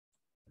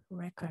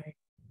record.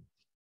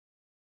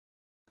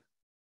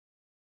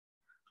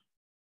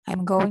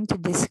 I'm going to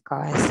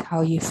discuss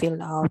how you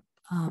fill out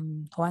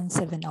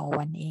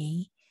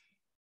 1701A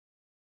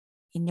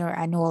in your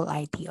annual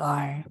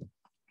ITR.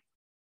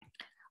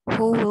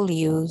 Who will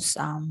use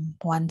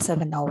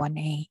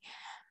 1701A?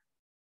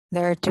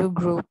 There are two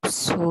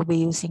groups who will be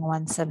using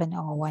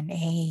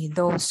 1701A.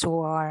 Those who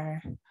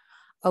are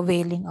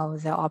availing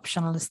of the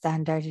optional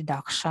standard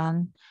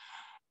deduction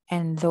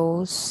and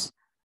those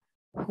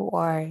who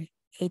are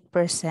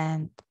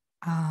 8%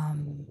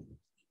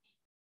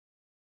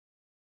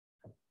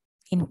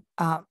 in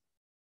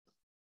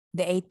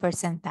the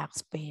 8%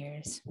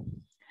 taxpayers.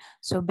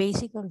 So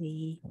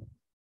basically,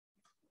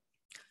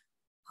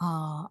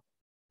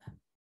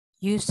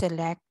 you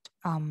select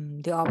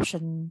the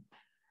option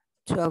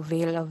to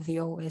avail of the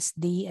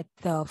OSD at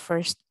the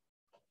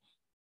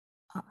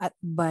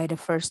by the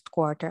first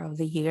quarter of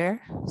the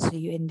year. So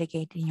you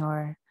indicate in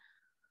your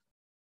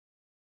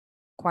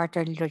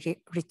quarterly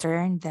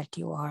return that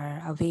you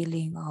are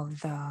availing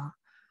of the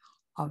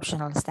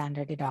optional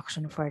standard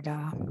deduction for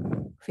the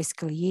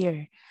fiscal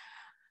year.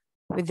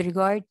 With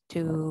regard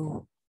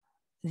to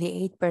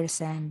the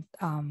 8%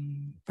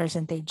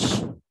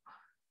 percentage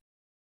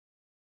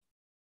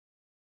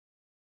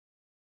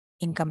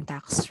income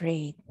tax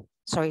rate.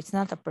 So it's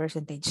not a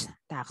percentage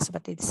tax,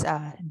 but it's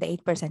the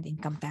 8%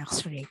 income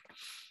tax rate.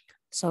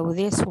 So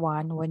this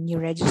one, when you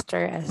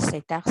register as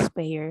a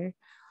taxpayer,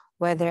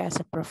 whether as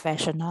a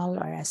professional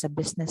or as a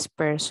business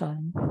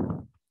person,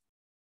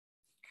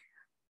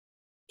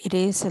 it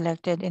is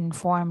selected in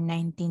Form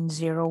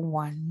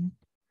 1901.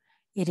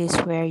 It is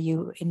where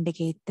you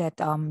indicate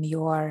that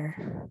you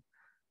are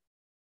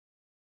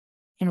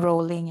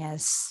enrolling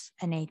as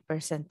an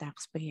 8%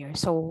 taxpayer.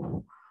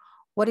 So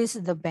what is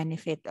the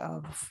benefit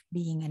of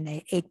being an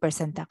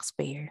 8%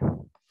 taxpayer?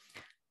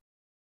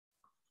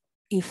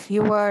 If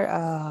you are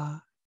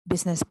a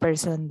business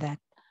person that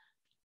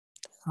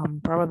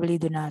probably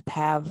do not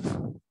have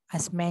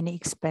as many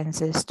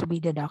expenses to be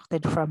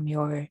deducted from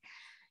your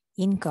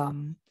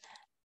income,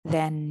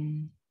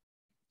 then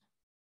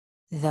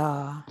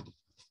the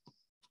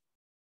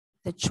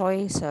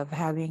choice of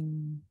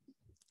having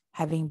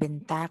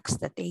been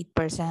taxed at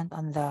 8%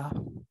 on the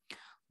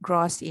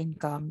gross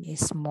income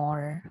is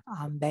more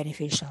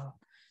beneficial.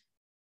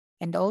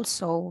 And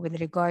also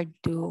with regard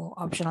to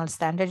optional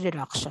standard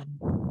deduction,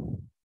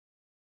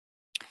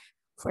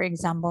 for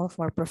example,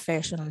 for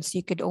professionals,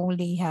 you could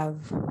only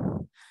have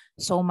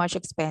so much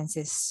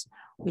expenses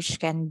which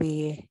can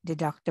be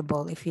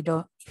deductible if you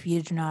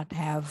do not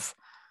have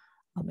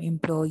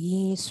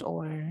employees,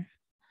 or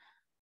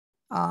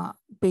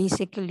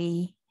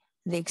basically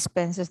the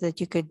expenses that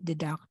you could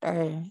deduct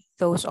are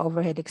those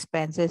overhead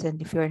expenses.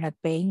 And if you're not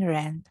paying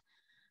rent,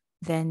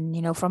 then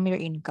from your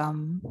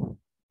income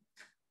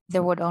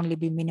there would only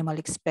be minimal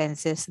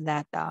expenses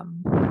that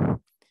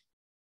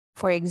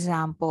for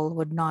example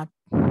would not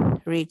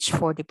reach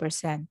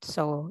 40%.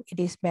 So it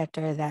is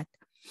better that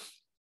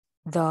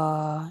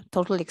the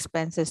total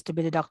expenses to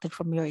be deducted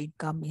from your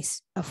income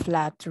is a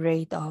flat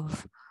rate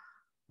of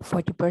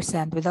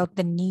 40% without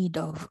the need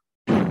of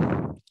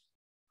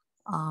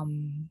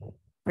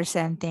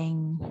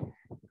presenting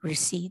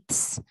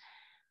receipts.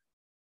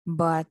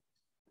 But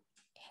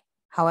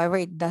however,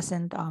 it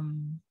doesn't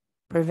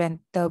prevent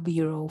the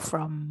Bureau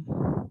from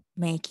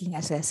making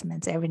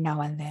assessments every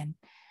now and then.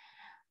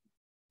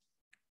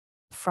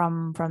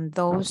 From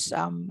those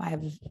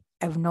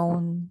I've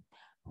known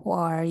who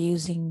are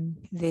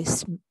using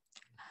these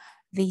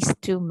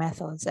two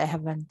methods, I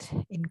haven't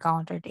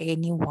encountered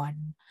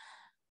anyone,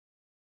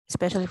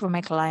 especially for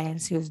my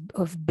clients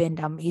who've been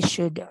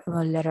issued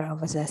a letter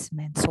of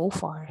assessment so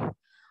far.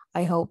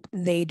 I hope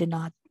they do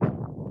not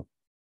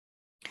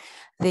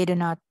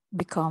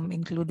become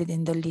included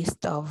in the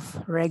list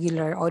of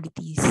regular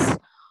auditees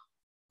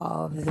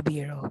of the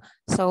Bureau.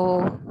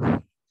 So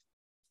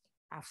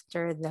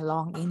after the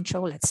long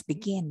intro, let's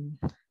begin.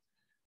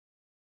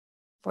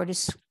 For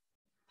this,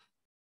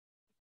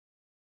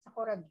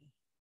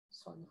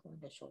 sorry for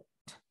the short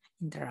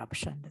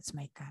interruption, that's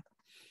my cat.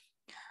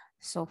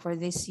 So for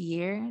this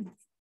year,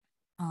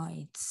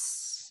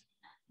 it's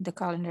the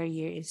calendar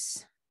year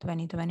is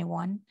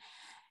 2021.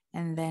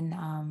 And then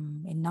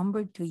in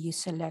number 2, you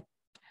select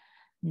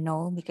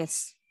no,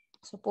 because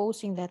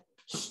supposing that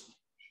this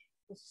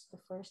is the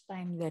first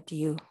time that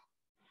you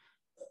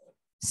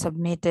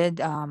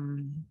submitted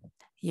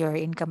your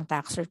income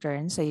tax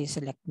return, so you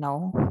select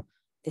no.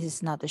 This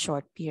is not a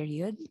short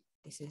period.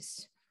 This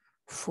is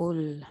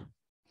full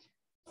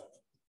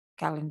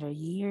calendar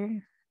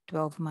year,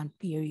 12-month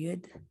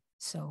period.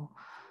 So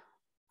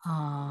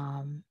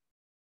for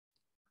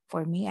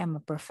me, I'm a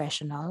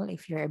professional.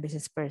 If you're a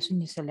business person,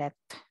 you select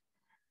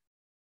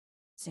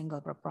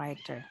single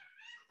proprietor.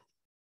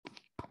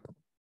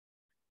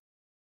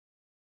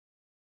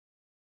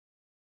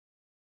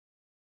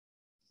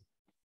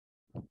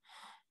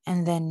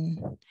 And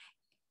then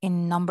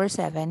in number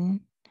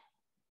 7,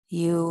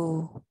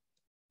 if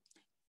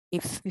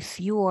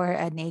you are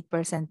an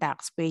 8%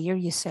 taxpayer,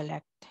 you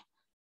select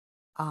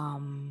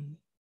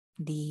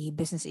the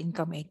business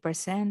income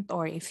 8%,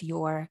 or if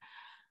you are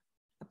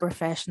a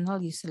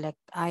professional, you select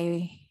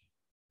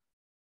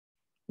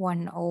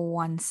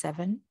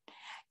I-1017.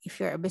 If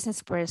you're a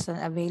business person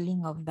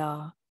availing of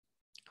the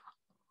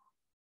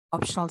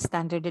optional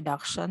standard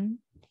deduction,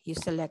 you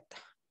select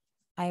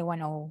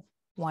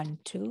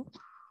I-1012.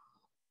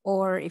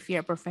 Or if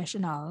you're a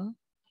professional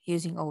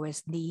using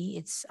OSD,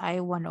 it's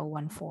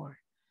I-1014.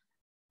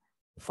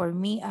 For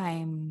me,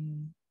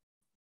 I'm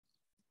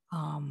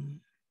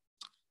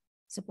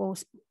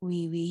suppose we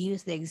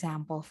use the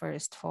example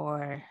first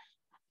for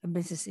a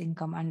business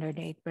income under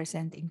the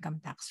 8%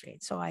 income tax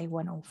rate. So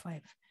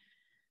I-105.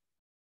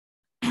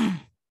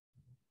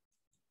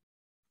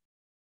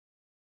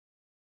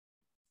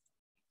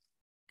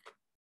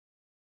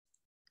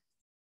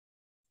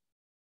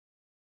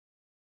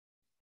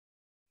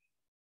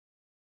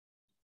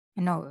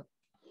 No,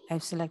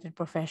 I've selected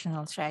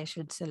professional, so I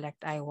should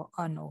select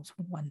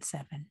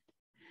I-1017.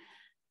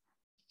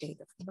 Date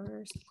of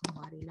birth,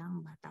 kumari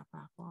lang, bata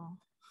pa ako.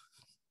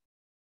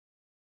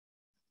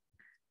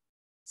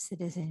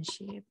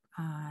 Citizenship,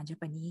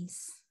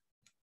 Japanese,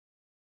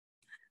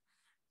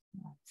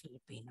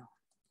 Filipino.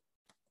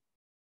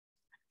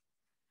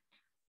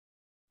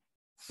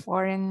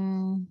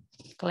 Foreign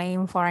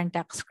claim foreign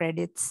tax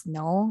credits,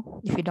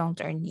 no, if you don't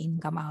earn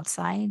income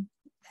outside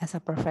as a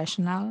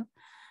professional.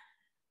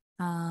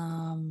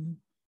 And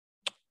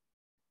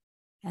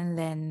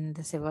then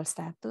the civil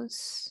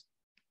status,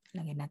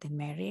 lagyan natin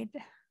married.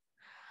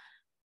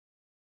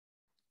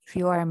 If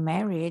you are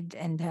married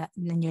and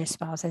then your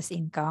spouse has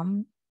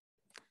income,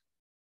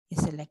 you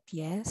select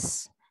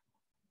yes.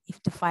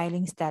 If the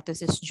filing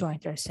status is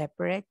joint or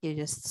separate, you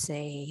just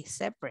say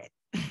separate.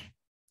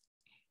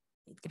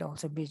 It could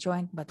also be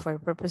joint, but for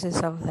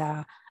purposes of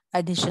the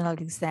additional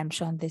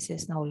exemption, this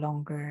is no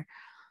longer,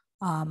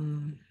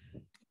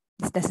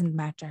 this doesn't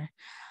matter.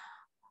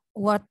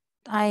 What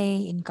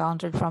I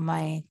encountered from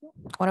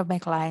one of my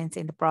clients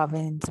in the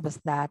province was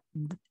that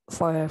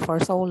for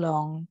so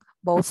long,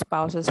 both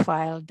spouses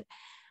filed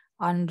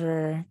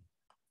under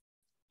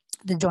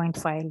the joint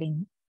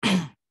filing.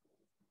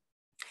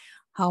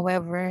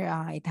 However,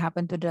 it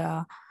happened to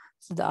the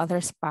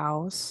other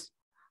spouse,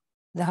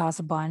 the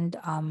husband.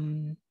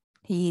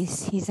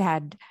 He's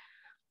had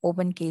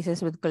open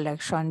cases with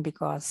collection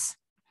because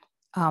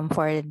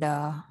for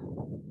the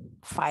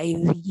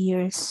 5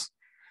 years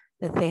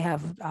that they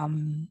have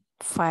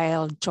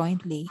filed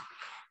jointly,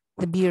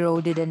 the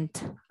Bureau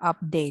didn't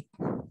update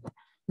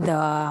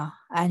the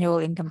annual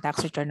income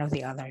tax return of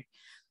the other.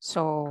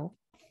 So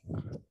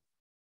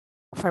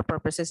for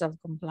purposes of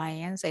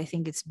compliance, I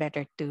think it's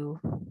better to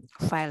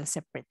file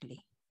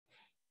separately.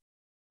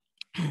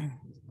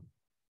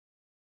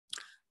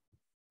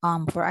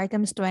 For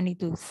items 20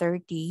 to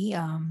 30,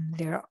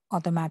 they're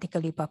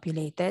automatically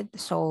populated.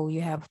 So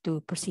you have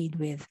to proceed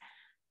with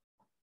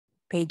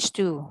page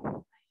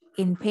 2.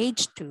 In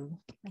page 2,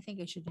 I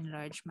think I should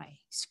enlarge my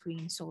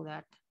screen so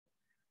that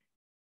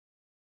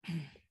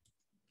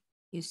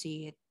you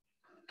see it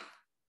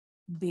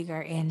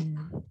bigger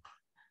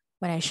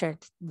when I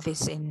shared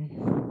this in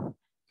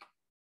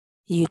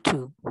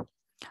YouTube.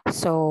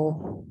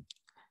 So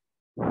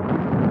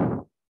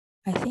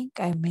I think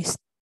I missed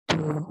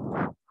to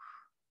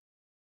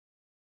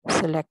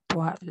select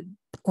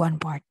one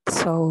part.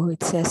 So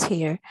it says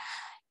here,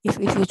 if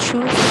you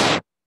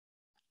choose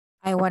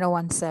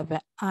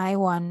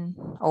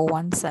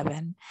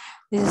I-1017,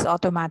 this is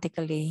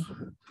automatically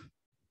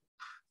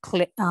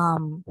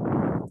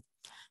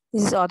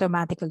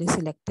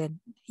selected.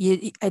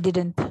 I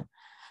didn't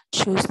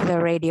choose the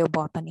radio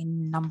button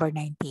in number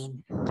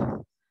 19.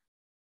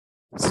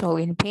 So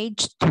in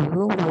page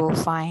 2, we'll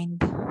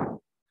find,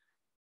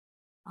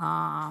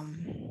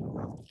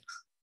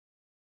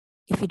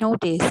 if you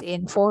notice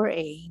in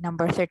 4A,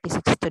 number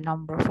 36 to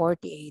number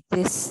 48,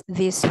 this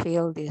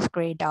field is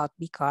grayed out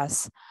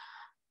because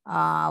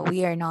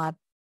we are not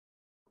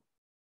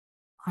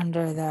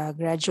under the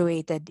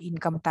graduated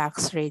income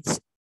tax rates,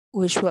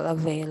 which will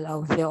avail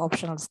of the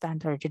optional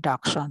standard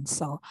deduction.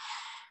 So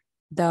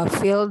the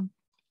field,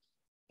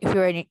 if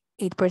you're an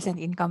 8%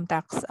 income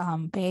tax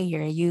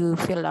payer, you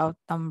fill out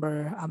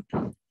number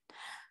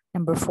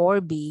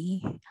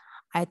 4B,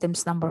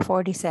 items number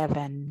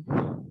 47.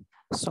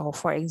 So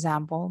for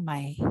example,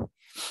 my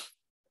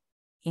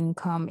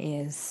income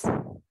is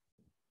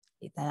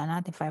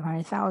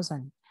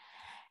 500,000.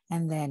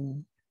 And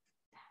then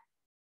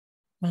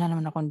wala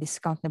naman akong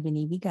discount na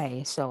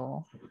binibigay.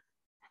 So,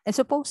 and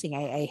supposing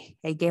I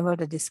gave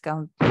out a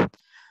discount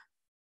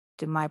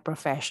to my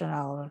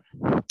professional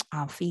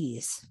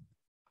fees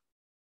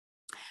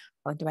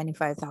of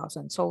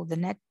 25,000. So the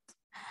net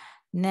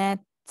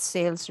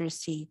sales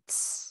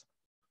receipts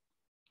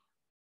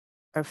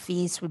or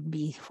fees would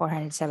be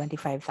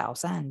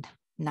 475,000.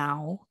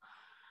 Now,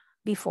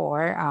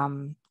 before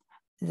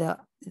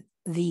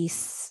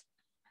these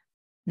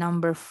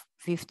number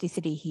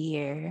 53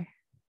 here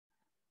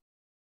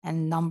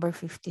and number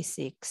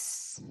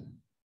 56,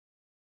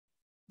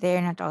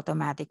 they're not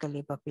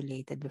automatically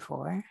populated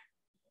before,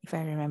 if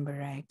I remember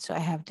right. So I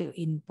have to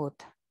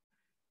input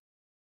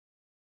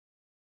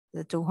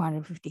the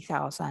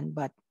 250,000,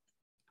 but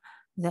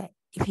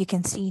if you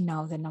can see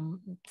now, the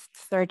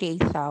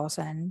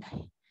 38,000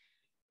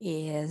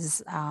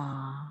 is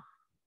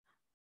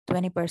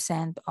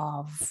 20%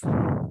 of,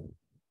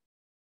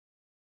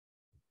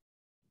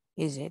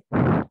 is it?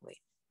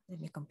 Wait, let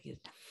me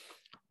compute.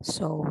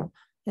 So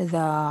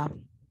the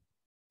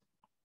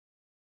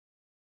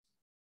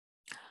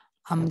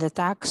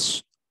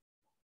tax,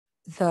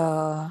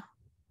 oh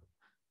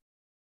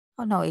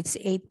no, it's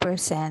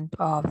 8%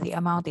 of the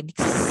amount in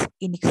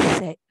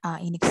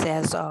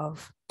excess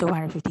of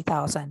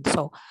 250,000.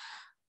 So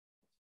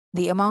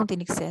the amount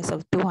in excess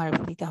of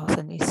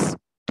 250,000 is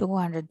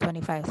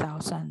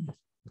 225,000.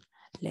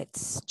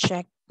 Let's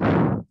check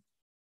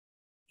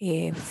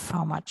if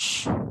how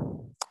much.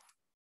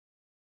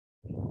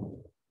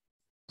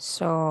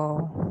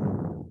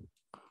 So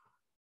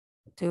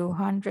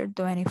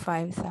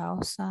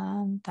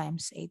 225,000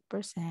 times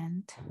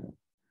 8%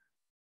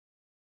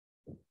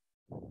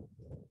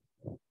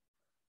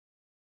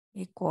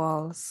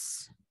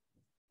 equals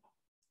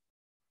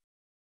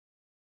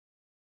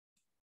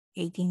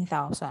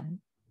 18,000.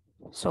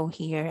 So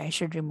here I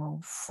should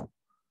remove,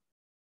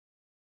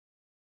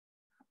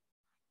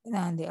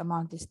 and the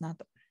amount is not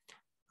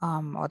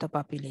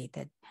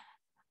auto-populated.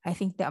 I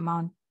think the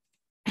amount,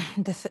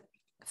 the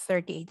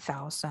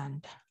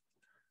 38,000.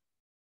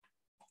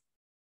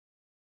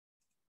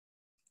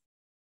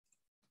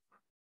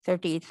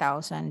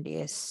 38,000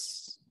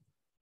 is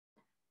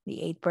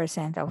the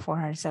 8% of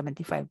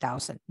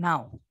 475,000.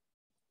 Now,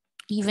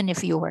 even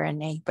if you were an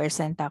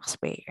 8%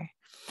 taxpayer,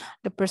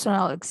 the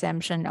personal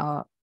exemption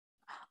of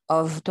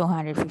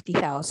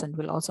 250,000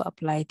 will also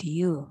apply to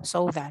you,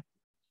 so that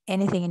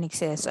anything in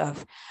excess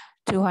of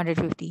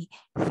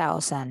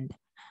 250,000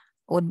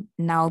 would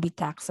now be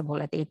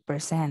taxable at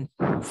 8%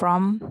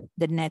 from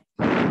the net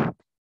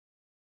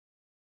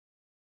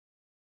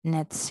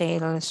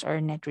sales or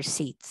net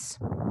receipts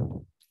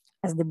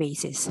as the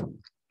basis.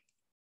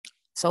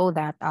 So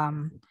that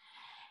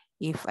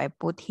if I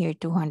put here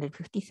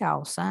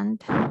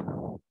 250,000,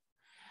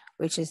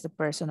 which is the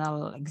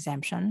personal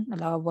exemption,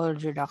 allowable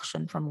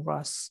reduction from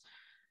gross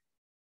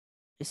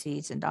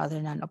receipts and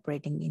other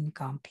non-operating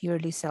income,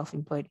 purely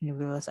self-employed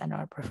individuals and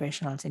or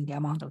professionals in the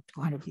amount of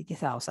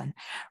 250,000.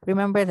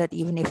 Remember that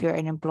even if you're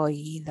an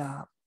employee,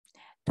 the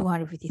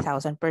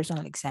 250,000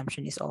 personal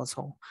exemption is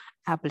also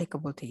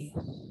applicable to you.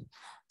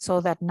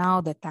 So that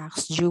now the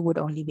tax due would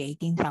only be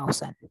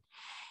 18,000.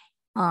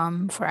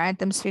 For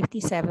items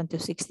 57 to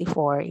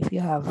 64, if you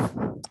have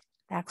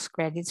tax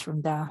credits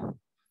from the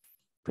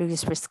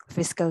previous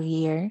fiscal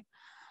year,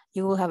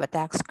 you will have a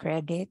tax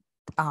credit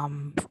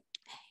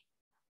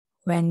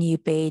when you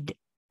paid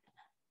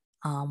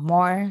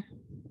more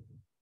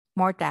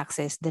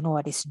taxes than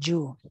what is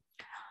due.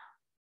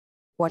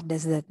 What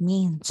does that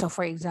mean? So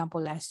for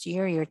example, last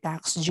year, your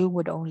tax due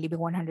would only be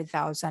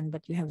 100,000,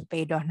 but you have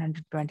paid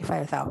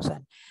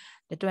 125,000.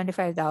 The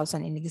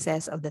 25,000 in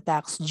excess of the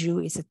tax due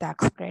is a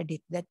tax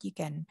credit that you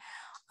can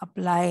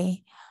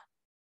apply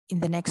in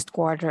the next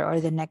quarter or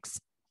the next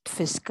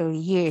fiscal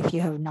year if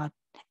you have not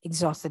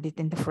exhausted it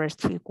in the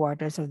first few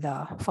quarters of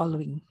the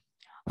following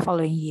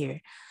year.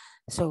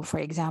 So for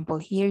example,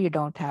 here you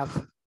don't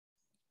have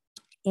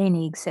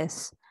any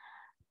excess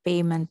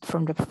payment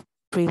from the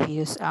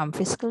previous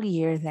fiscal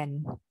year,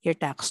 then your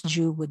tax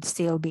due would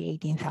still be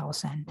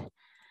 18,000.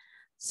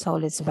 So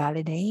let's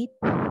validate.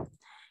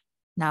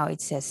 Now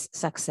it says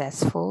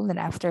successful. And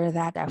after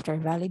that, after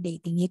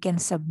validating, you can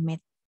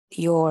submit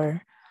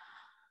your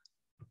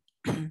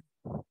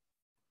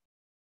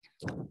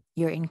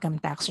income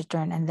tax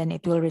return, and then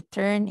it will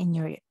return in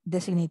your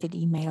designated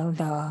email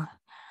the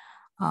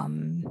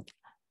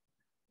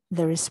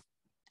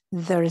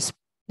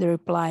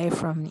reply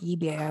from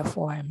EBIR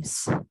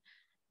forms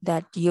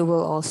that you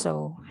will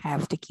also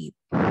have to keep.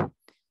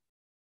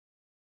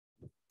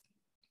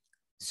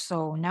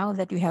 So now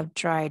that we have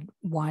tried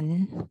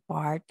one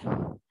part,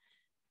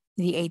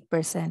 the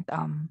 8%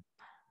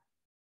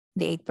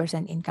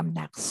 income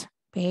tax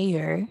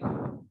payer,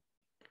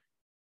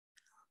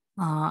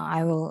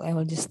 I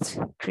will just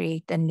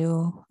create a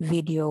new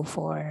video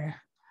for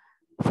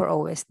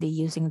OSD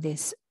using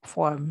this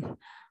form.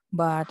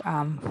 But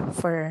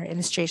for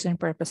illustration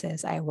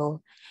purposes, I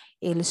will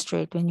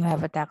illustrate when you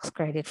have a tax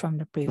credit from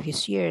the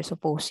previous year.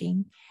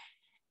 Supposing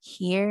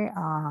here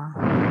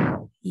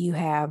you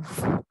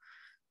have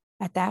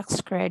a tax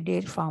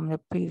credit from the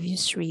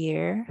previous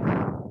year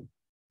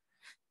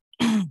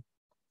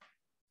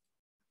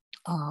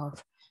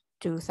of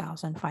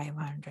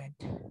 2,500.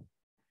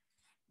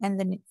 And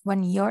then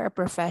when you're a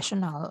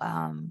professional,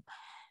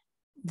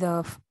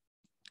 the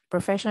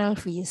professional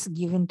fees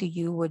given to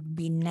you would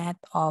be net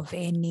of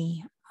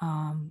any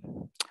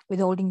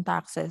withholding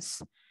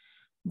taxes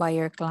by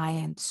your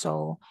client.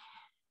 So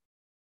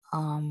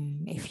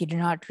if you do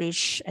not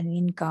reach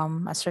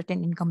a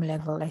certain income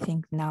level, I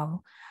think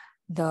now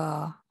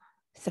the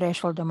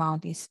threshold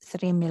amount is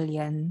 3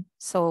 million.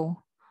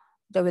 So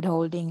the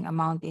withholding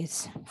amount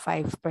is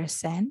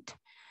 5%.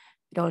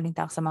 withholding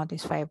tax amount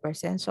is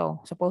 5%.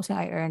 So supposing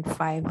I earned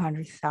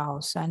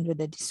 500,000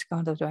 with a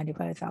discount of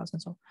 25,000,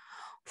 so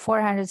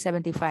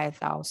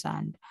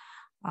 475,000.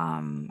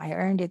 I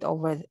earned it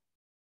over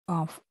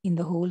in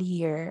the whole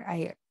year.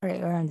 I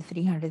earned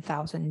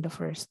 300,000 in the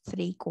first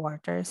 3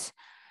 quarters.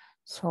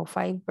 So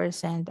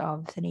 5%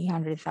 of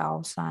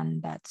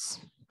 300,000,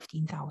 that's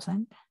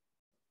 15,000.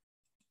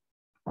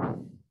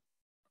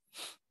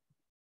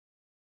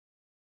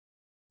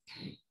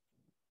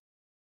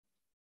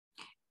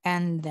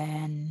 And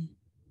then,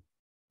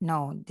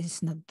 no, this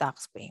is not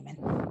tax payment.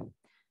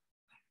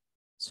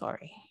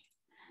 Sorry.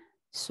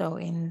 So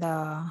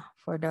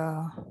for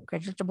the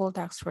creditable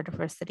tax for the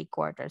first 3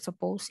 quarters,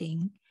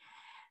 supposing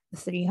the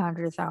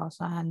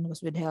 300,000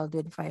 was withheld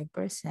with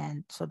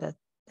 5%, so that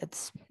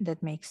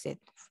makes it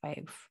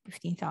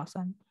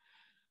 15,000,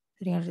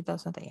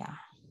 300,000, yeah.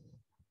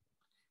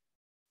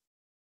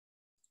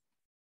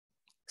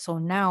 So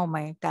now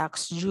my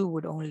tax due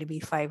would only be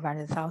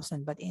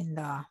 500,000, but in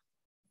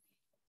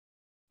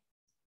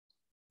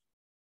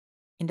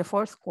the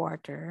fourth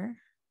quarter,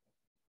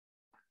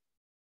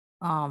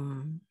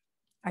 I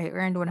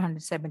earned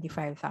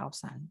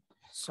 175,000.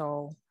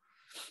 So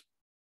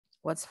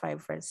what's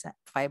 5%?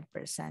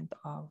 5%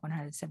 of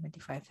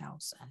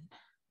 175,000.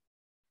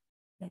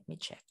 Let me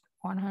check.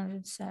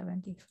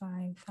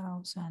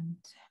 175,000.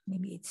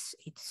 Maybe it's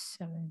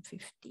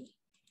 750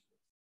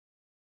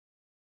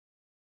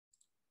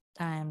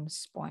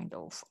 times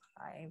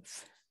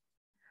 0.05.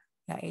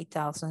 Yeah,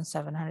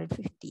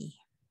 8,750.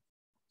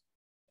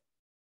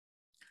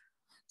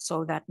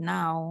 So that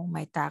now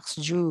my tax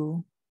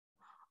due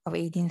of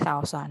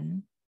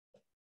 18,000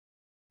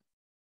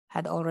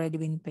 had already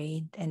been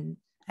paid, and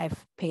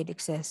I've paid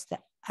excess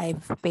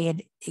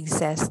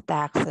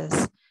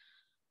taxes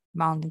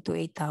amounting to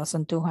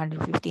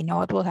 8,250. Now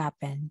what will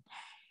happen?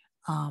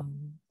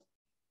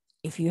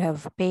 If you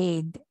have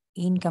paid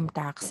income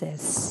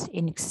taxes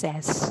in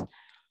excess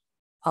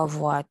of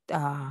what you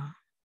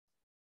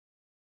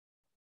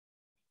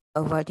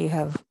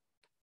have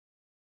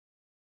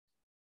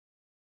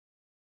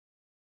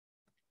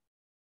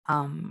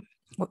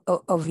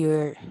of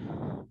your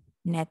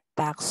net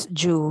tax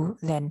due,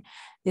 then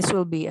this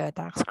will be a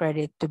tax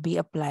credit to be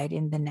applied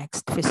in the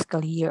next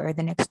fiscal year or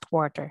the next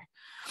quarter.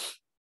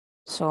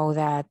 So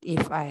that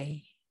if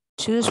I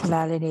choose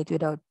validate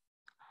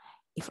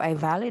if I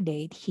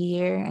validate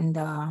here in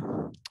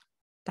the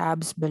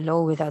tabs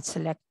below without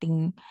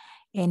selecting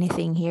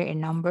anything here in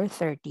number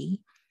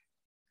 30,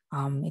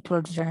 it will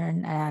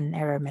return an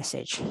error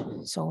message.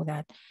 So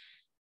that,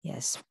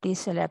 yes, please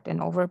select an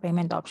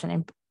overpayment option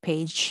in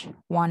page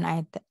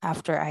 1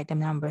 after item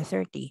number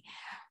 30.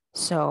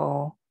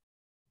 So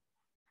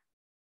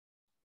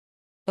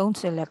don't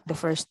select the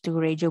first 2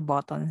 radio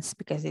buttons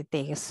because it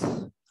takes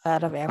a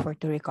lot of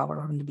effort to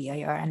recover from the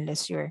BIR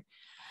unless you're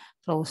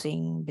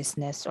closing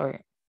business,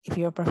 or if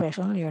you're a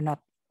professional, you're not.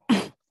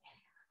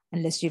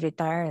 Unless you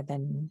retire,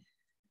 then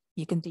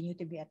you continue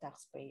to be a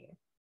taxpayer.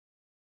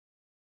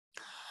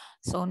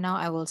 So now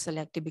I will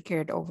select to be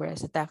carried over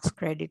as a tax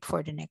credit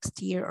for the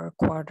next year or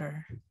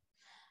quarter.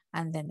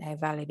 And then I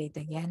validate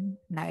again.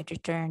 Now it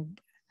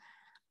returned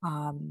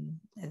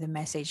the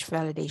message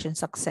validation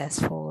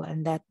successful.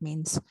 And that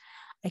means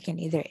I can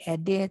either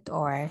edit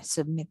or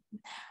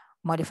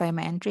modify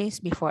my entries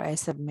before I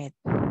submit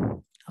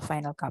a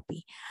final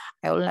copy.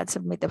 I will not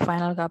submit a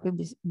final copy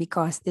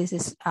because this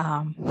is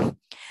a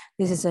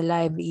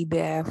live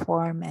EBF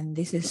form, and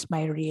this is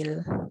my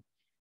real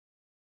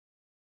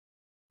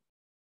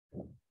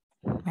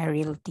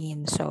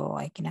team, so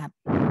I cannot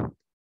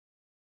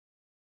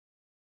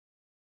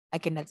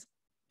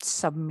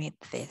submit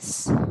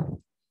this.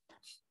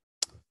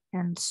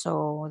 And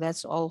so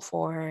that's all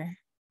for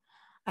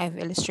I've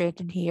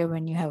illustrated here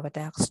when you have a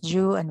tax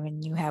due and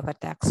when you have a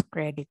tax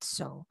credit.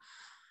 So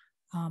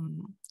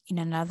in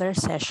another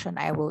session,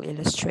 I will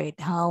illustrate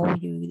how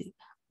you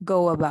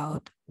go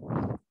about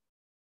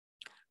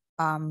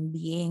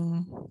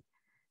being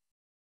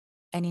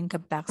an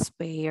income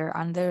taxpayer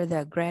under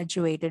the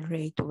graduated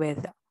rate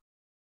with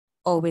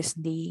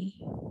OSD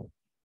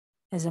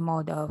as a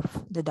mode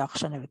of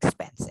deduction of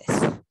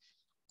expenses.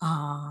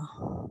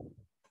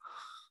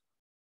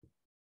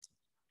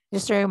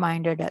 Just a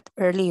reminder that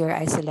earlier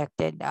I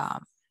selected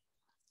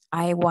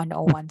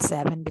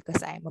I-1017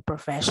 because I'm a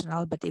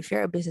professional, but if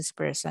you're a business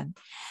person,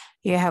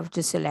 you have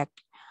to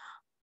select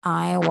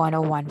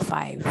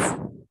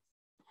I-1015.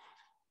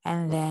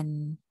 And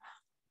then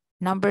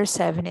number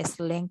 7 is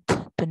linked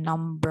to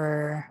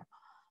number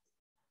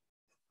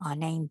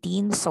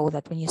 19, so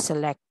that when you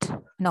select,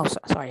 number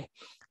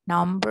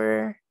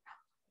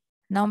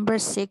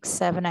 6,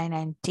 7,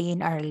 and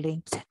 19 are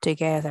linked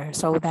together,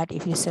 so that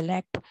if you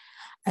select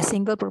a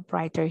single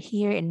proprietor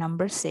here in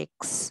number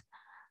 6,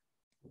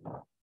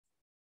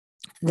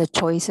 the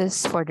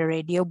choices for the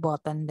radio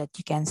button that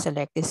you can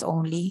select is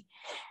only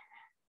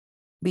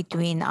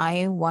between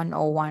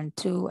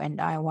I-1012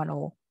 and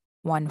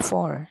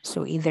I-1014.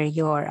 So either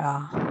you're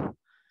a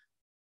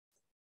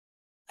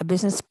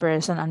business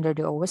person under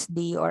the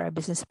OSD or a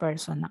business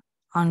person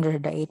under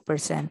the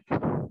 8%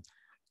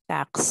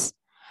 tax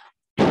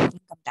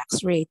income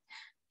tax rate.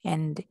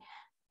 And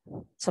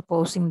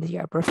supposing that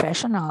you're a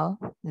professional,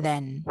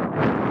 then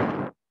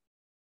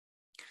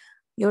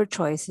your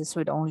choices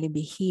would only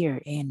be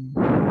here in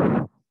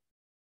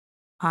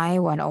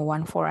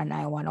I-1014 and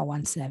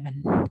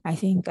I-1017. I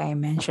think I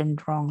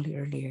mentioned wrongly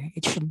earlier.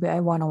 It should be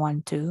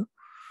I-1012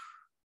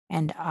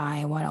 and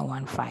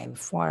I-1015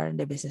 for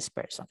the business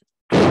person.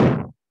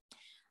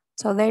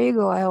 So there you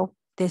go. I hope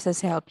this has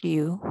helped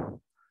you.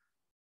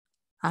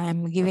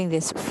 I'm giving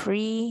this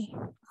free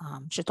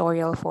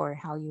tutorial for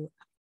how you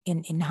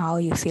in how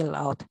you fill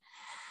out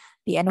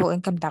the annual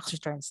income tax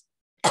returns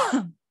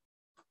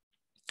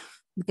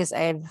because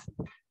I've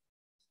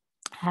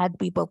had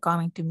people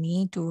coming to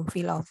me to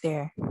fill out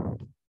their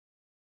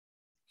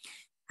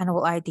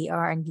annual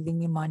ITR and giving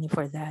me money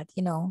for that.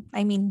 You know,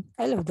 I mean,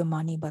 I love the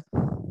money, but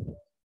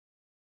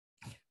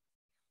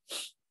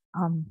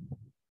um,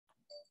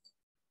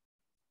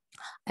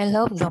 I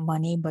love the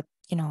money, but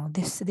you know,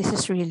 this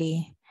is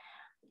really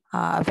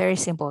a very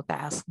simple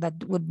task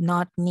that would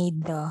not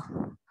need the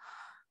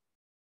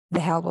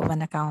help of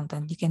an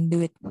accountant. You can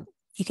do it.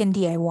 You can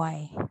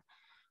DIY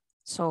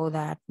so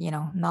that you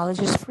know knowledge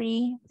is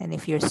free, and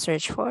if you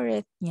search for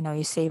it, you know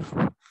you save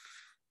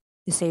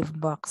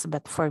bucks.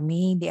 But for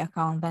me, the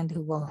accountant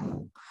who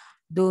will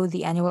do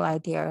the annual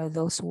ITR,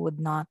 those who would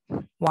not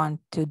want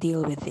to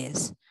deal with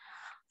this,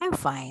 I'm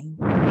fine.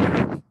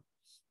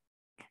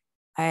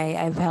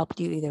 I've helped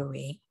you either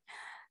way.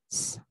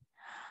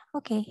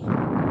 Okay.